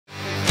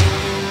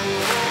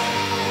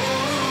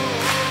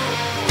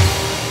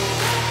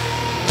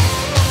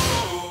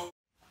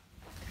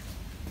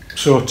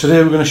So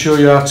today we're going to show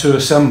you how to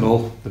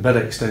assemble the bed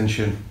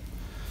extension.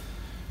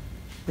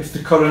 If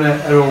the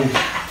Coronet Herald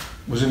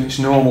was in its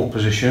normal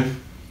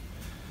position,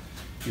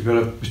 you've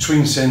got a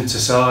between centre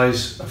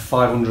size of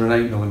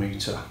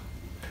 508mm.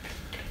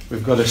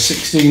 We've got a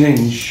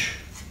 16-inch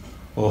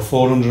or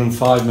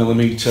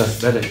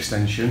 405mm bed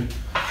extension.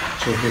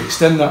 So if we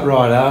extend that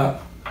right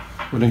out,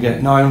 we're going to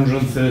get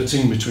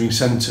 913 between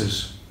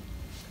centres.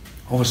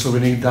 Obviously we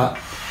need that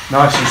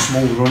nice and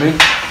smooth running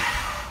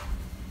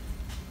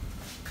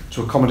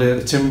to accommodate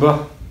the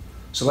timber.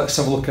 So let's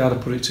have a look how to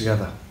put it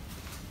together.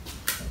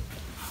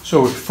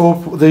 So before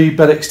we put the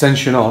bed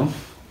extension on,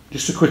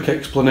 just a quick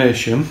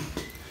explanation.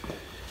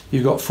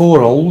 You've got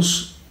 4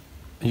 holes,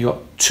 and you've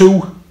got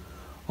 2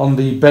 on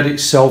the bed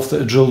itself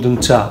that are drilled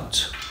and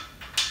tapped.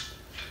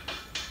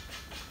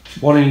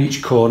 1 in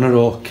each corner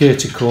or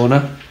Katie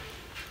corner,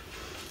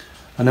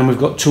 and then we've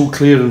got 2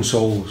 clearance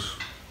holes.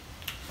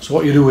 So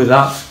what you do with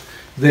that,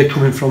 they're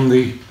coming from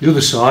the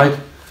other side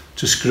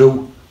to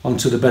screw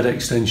onto the bed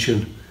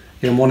extension.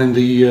 Again, 1 in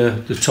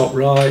the top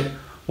right,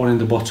 1 in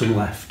the bottom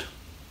left.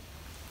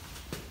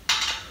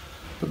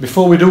 But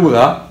before we do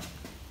that,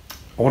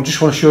 I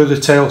just want to show you the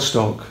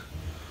tailstock.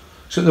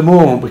 So at the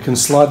moment we can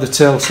slide the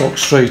tailstock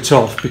straight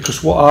off,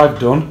 because what I've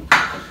done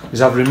is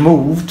I've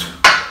removed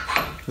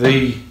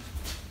the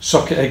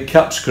socket head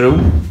cap screw,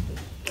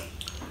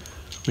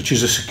 which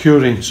is a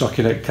securing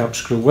socket head cap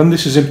screw. When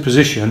this is in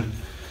position,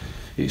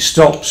 it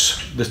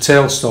stops the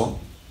tailstock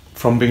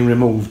from being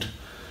removed,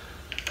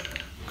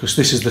 because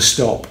this is the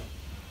stop.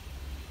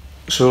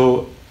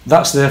 So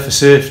that's there for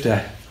safety.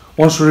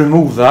 Once we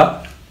remove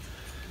that,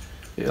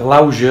 it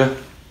allows you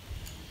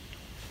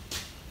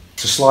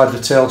to slide the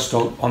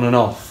tailstock on and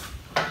off.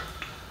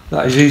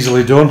 That is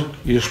easily done.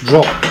 You just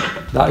drop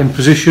that in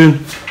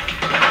position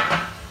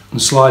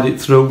and slide it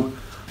through,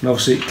 and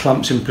obviously it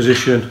clamps in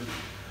position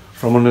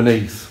from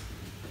underneath.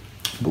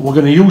 But we're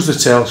going to use the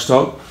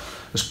tailstock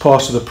as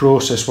part of the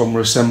process when we're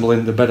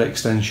assembling the bed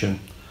extension.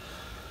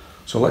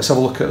 So let's have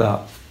a look at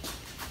that.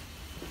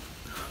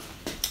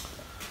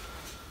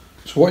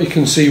 So what you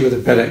can see with the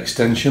bed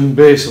extension,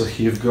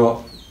 basically you've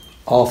got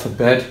half a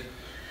bed,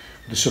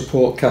 the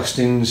support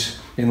castings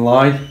in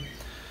line.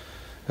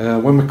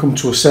 When we come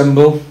to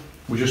assemble,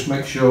 we just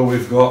make sure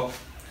we've got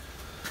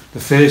the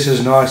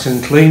faces nice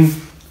and clean,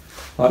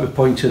 like we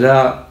pointed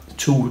out,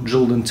 2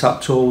 drilled and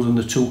tapped holes and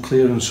the 2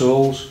 clearance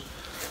holes.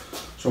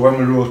 So when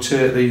we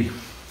rotate the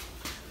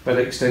bed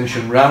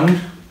extension round,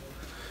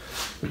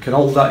 we can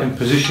hold that in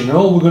position, and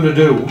all we're going to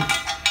do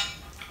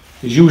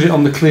is use it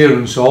on the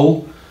clearance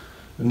hole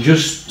and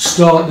just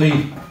start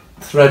the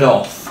thread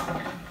off.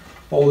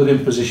 Hold it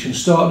in position,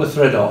 start the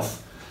thread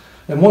off,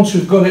 and once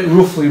we've got it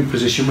roughly in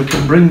position, we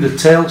can bring the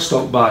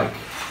tailstock back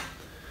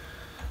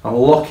and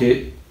lock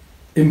it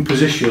in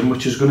position,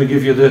 which is going to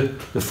give you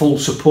the full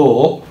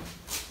support.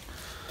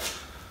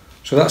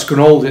 So that's going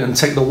to hold it and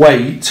take the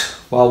weight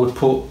while we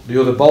put the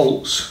other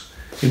bolts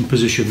in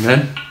position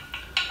then.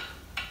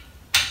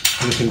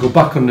 And we can go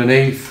back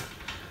underneath,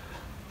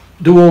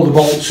 do all the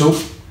bolts up,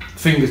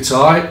 finger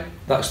tight.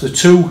 That's the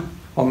 2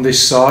 on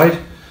this side,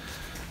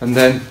 and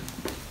then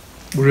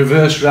we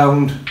reverse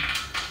round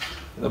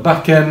the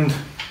back end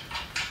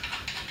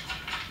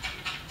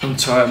and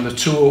tighten the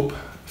 2 up,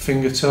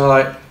 finger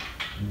tight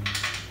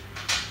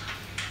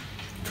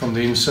from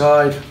the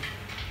inside.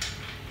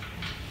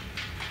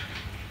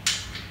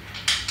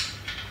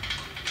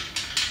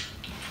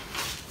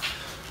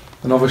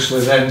 And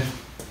obviously then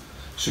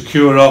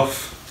secure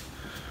off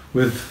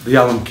with the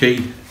Allen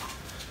key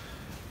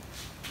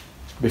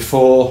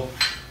before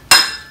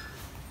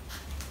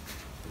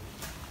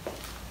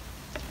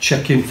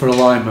checking for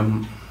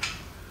alignment.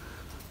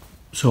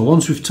 So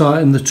once we've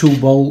tightened the 2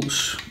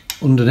 bolts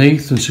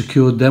underneath and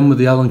secured them with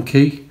the Allen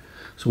key,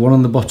 so 1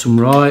 on the bottom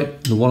right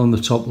and the 1 on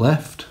the top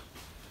left,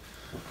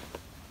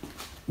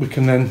 we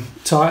can then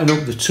tighten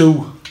up the 2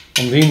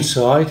 on the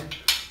inside,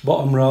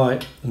 bottom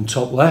right and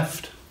top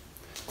left,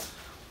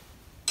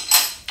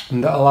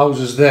 and that allows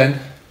us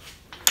then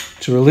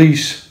to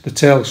release the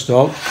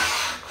tailstock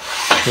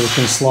so we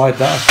can slide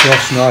that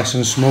across nice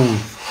and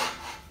smooth.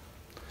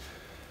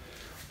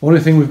 Only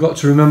thing we've got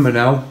to remember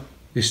now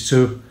is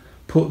to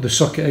put the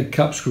socket head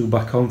cap screw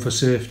back on for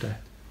safety.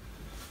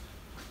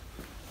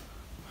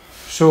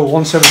 So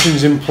once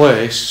everything's in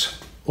place,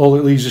 all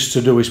it leaves us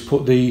to do is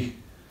put the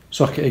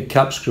socket head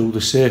cap screw,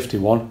 the safety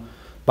one,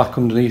 back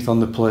underneath on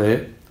the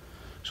plate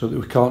so that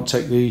we can't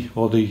take the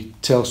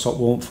tailstock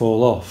won't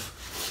fall off.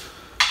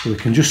 So we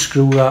can just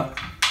screw that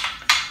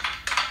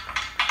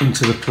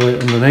into the plate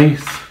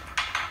underneath,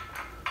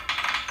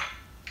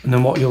 and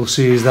then what you'll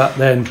see is that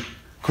then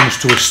comes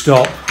to a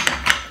stop.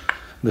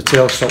 The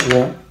tailstock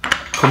won't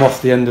come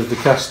off the end of the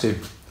casting,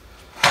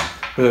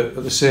 but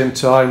at the same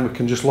time we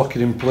can just lock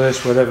it in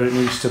place wherever it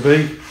needs to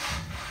be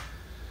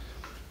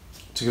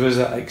to give us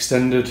that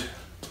extended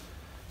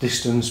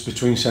distance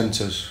between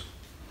centres.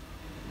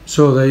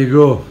 So there you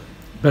go,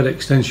 bed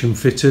extension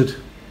fitted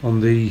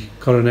on the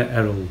Coronet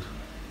Herald.